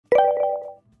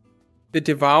The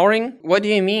devouring? What do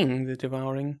you mean, the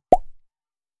devouring?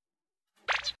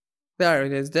 There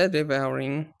it is, the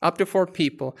devouring. Up to 4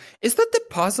 people. Is that the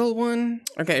puzzle one?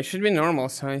 Okay, it should be normal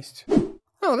sized.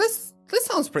 Oh, this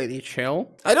sounds pretty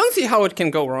chill. I don't see how it can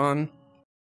go wrong.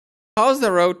 How's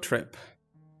the road trip?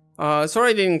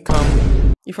 Sorry I didn't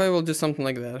come. If I will do something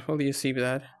like that, will you see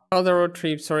that? How's the road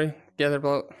trip? Sorry.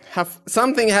 Have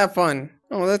fun.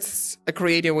 Oh, that's a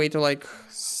creative way to like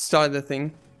start the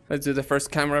thing. Let's do the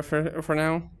first camera for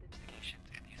now.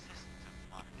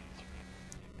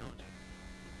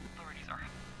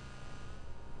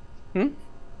 Hmm?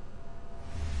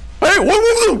 Hey,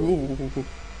 whoa.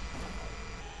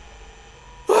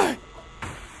 What?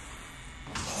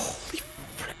 Holy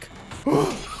frick.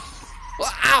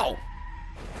 Ow!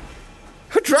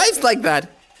 Who drives like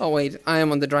that? Oh wait, I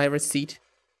am on the driver's seat.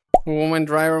 Woman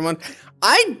driver mode.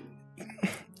 I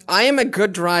am a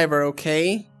good driver,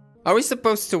 okay? Are we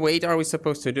supposed to wait? Are we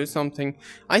supposed to do something?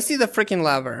 I see the freaking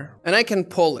lever, and I can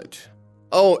pull it.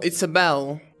 Oh, it's a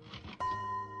bell.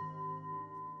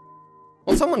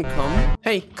 Will someone come?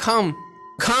 Hey, come!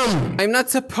 Come! I'm not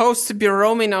supposed to be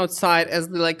roaming outside as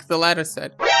like the letter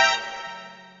said.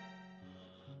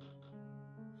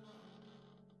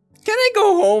 Can I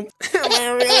go home? Am I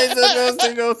really supposed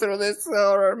to go through this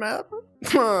horror map?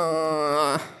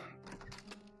 I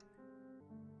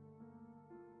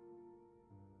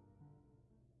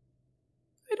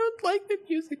don't like the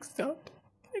music stopped.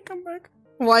 Can I come back?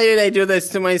 Why did I do this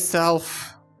to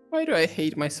myself? Why do I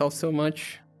hate myself so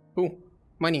much? Ooh,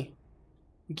 money.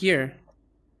 Gear.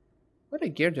 What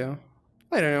did gear do?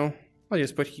 I don't know. I'll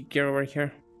just put gear over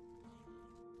here.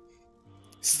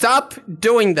 Stop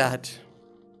doing that!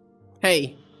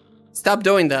 Hey, stop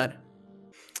doing that.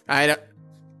 I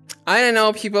don't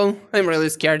know, people. I'm really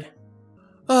scared.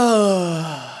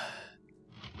 I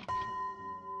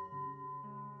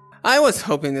was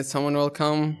hoping that someone will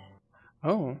come.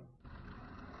 Oh.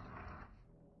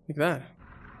 Like that.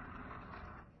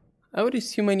 I would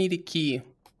assume I need a key.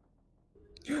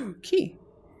 Key.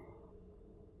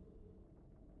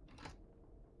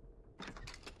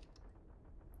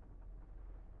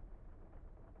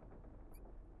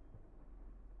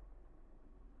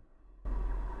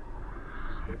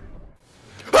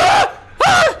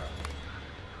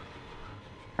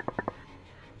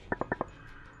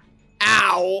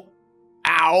 Ow!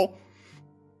 Ow!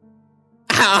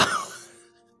 Ow!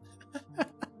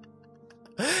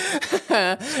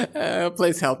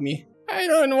 Please help me. I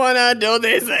don't wanna do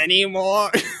this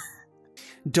anymore.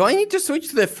 Do I need to switch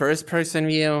to the first person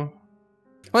view?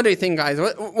 What do you think, guys?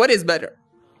 What is better?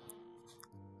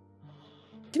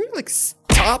 Can you like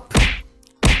stop?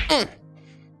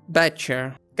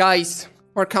 Betcha. Guys,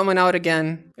 we're coming out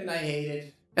again. And I hate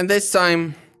it. And this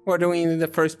time, we're doing it in the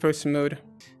first person mode.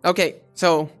 Okay,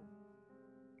 so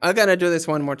I gotta do this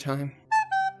one more time.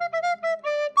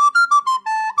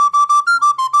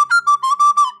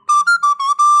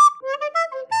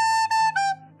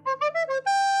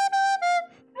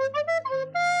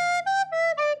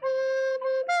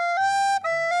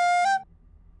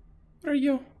 Where are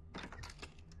you?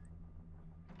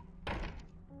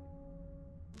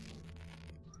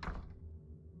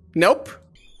 Nope.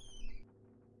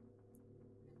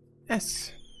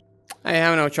 Yes. I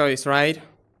have no choice, right?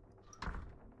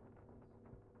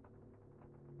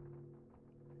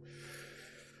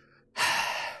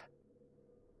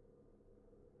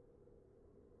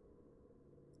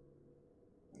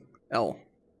 L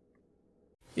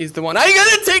is the one I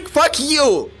gotta take. Fuck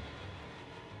you.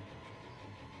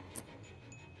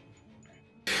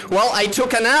 Well, I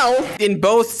took an L in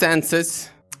both senses.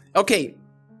 Okay,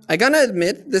 I gonna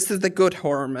admit this is the good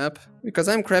horror map because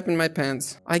I'm crapping my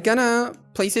pants. I gonna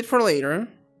place it for later.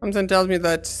 Something tells me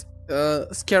that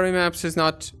scary maps is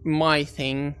not my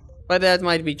thing, but that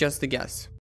might be just a guess.